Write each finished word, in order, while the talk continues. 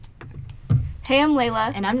Hey, I'm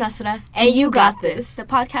Layla. And I'm Nasra. And you got this. The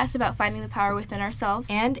podcast about finding the power within ourselves.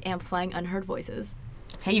 And amplifying unheard voices.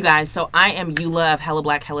 Hey, you guys. So I am Eula of Hella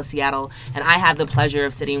Black, Hella Seattle, and I have the pleasure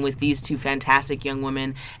of sitting with these two fantastic young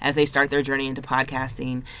women as they start their journey into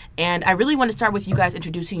podcasting. And I really want to start with you guys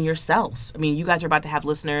introducing yourselves. I mean, you guys are about to have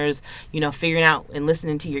listeners, figuring out and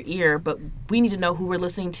listening to your ear, but we need to know who we're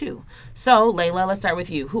listening to. So, Layla, let's start with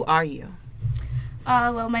you. Who are you?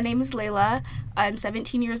 Well, my name is Layla. I'm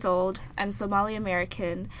 17 years old. I'm Somali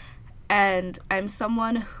American, and I'm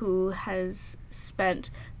someone who has spent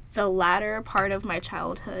the latter part of my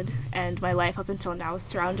childhood and my life up until now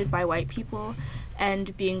surrounded by white people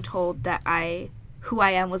and being told that who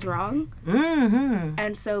I am was wrong. Mm-hmm.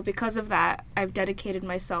 And so because of that, I've dedicated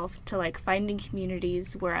myself to finding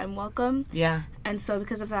communities where I'm welcome. Yeah. And so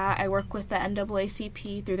because of that, I work with the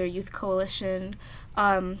NAACP through their youth coalition.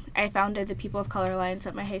 I founded the People of Color Alliance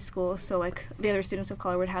at my high school, so the other students of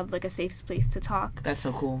color would have a safe space to talk. That's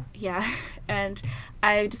so cool. Yeah. And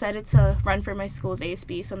I decided to run for my school's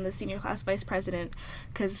ASB, so I'm the senior class vice president,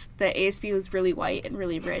 because the ASB was really white and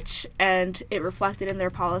really rich, and it reflected in their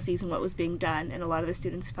policies and what was being done, and a lot of the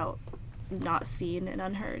students felt not seen and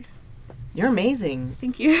unheard. You're amazing.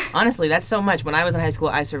 Thank you. Honestly, that's so much. When I was in high school,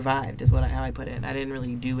 I survived, is how I put it. I didn't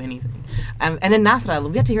really do anything. And then Nasra,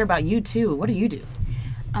 we have to hear about you, too. What do you do?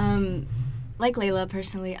 Like Layla,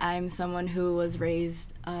 personally, I'm someone who was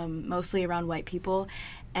raised mostly around white people,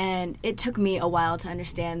 and it took me a while to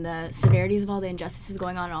understand the severities of all the injustices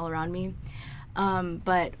going on all around me.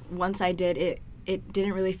 But once I did, it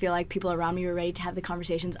didn't really feel like people around me were ready to have the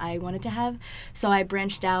conversations I wanted to have. So I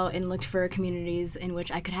branched out and looked for communities in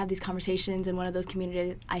which I could have these conversations, and one of those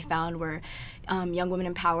communities I found were Young Women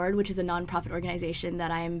Empowered, which is a nonprofit organization that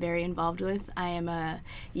I am very involved with. I am a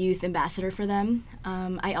youth ambassador for them.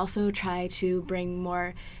 I also try to bring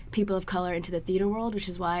more people of color into the theater world, which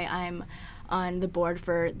is why I'm on the board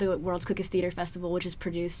for the World's Quickest Theater Festival, which is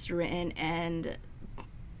produced, written, and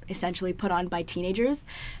essentially put on by teenagers.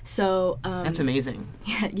 So that's amazing.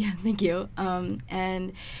 Yeah, thank you.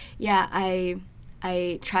 And yeah,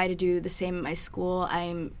 I try to do the same at my school.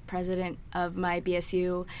 I'm president of my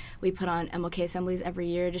BSU. We put on MLK assemblies every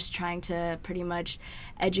year, just trying to pretty much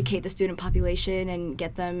educate the student population and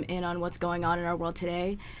get them in on what's going on in our world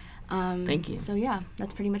today. Thank you. So yeah,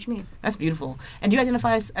 that's pretty much me. That's beautiful. And do you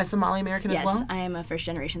identify as Somali American as well? Yes, I am a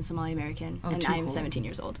first-generation Somali American, and I am 17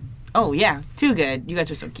 years old. Oh, yeah. Too good. You guys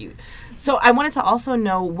are so cute. So I wanted to also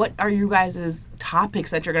know, what are you guys'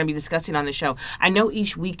 topics that you're going to be discussing on the show? I know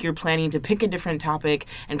each week you're planning to pick a different topic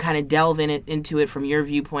and kind of delve into it from your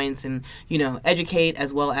viewpoints and, educate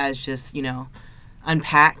as well as just,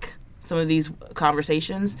 unpack some of these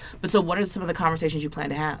conversations. But so what are some of the conversations you plan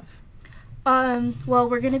to have? Well,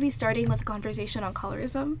 we're going to be starting with a conversation on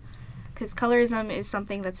colorism, because colorism is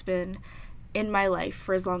something that's been in my life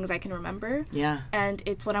for as long as I can remember. Yeah. And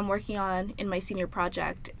it's what I'm working on in my senior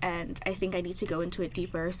project, and I think I need to go into it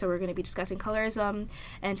deeper. So we're going to be discussing colorism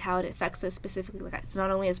and how it affects us specifically. It's not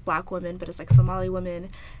only as Black women, but as Somali women,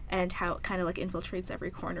 and how it kind of infiltrates every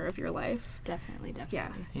corner of your life. Definitely.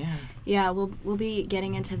 Yeah, we'll be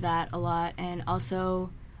getting into that a lot, and also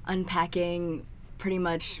unpacking pretty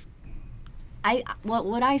much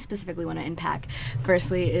what I specifically want to unpack,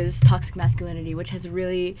 firstly, is toxic masculinity, which has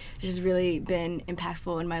really been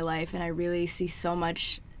impactful in my life, and I really see so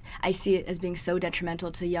much. I see it as being so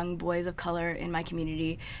detrimental to young boys of color in my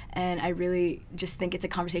community, and I really just think it's a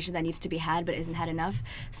conversation that needs to be had but isn't had enough.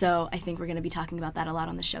 So I think we're going to be talking about that a lot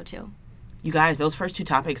on the show too. You guys, those first two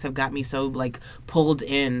topics have got me so pulled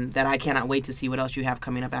in that I cannot wait to see what else you have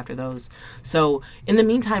coming up after those. So in the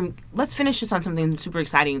meantime, let's finish this on something super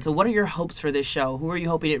exciting. So what are your hopes for this show? Who are you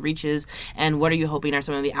hoping it reaches? And what are you hoping are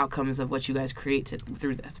some of the outcomes of what you guys create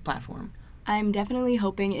through this platform? I'm definitely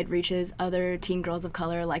hoping it reaches other teen girls of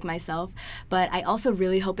color like myself, but I also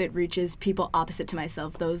really hope it reaches people opposite to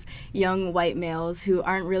myself, those young white males who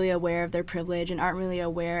aren't really aware of their privilege and aren't really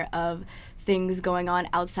aware of things going on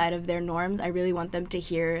outside of their norms. I really want them to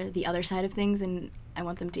hear the other side of things, and I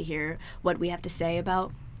want them to hear what we have to say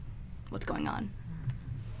about what's going on.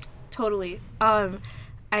 Totally. I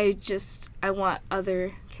want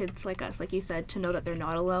other kids like us, like you said, to know that they're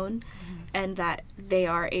not alone, and that they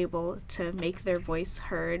are able to make their voice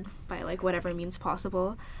heard by whatever means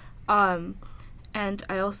possible. And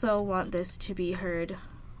I also want this to be heard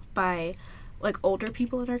by older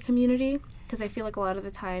people in our community, because I feel a lot of the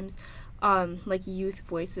times youth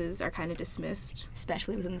voices are kind of dismissed,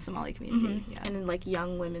 especially within the Somali community. Yeah. And then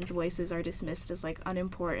young women's voices are dismissed as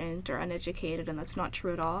unimportant or uneducated, and that's not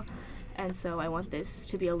true at all. And so I want this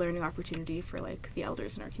to be a learning opportunity for the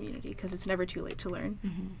elders in our community, because it's never too late to learn.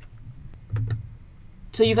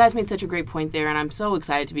 So you guys made such a great point there, and I'm so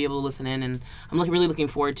excited to be able to listen in, and I'm really looking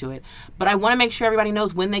forward to it. But I want to make sure everybody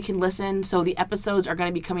knows when they can listen. So the episodes are going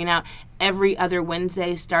to be coming out every other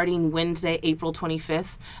Wednesday, starting Wednesday, April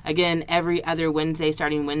 25th. Again, every other Wednesday,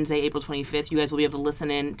 starting Wednesday, April 25th. You guys will be able to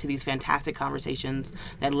listen in to these fantastic conversations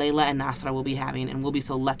that Layla and Nasra will be having, and we'll be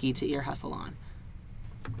so lucky to ear hustle on.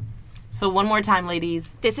 So one more time,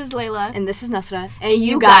 ladies. This is Layla. And this is Nasra. And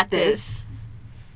you got this.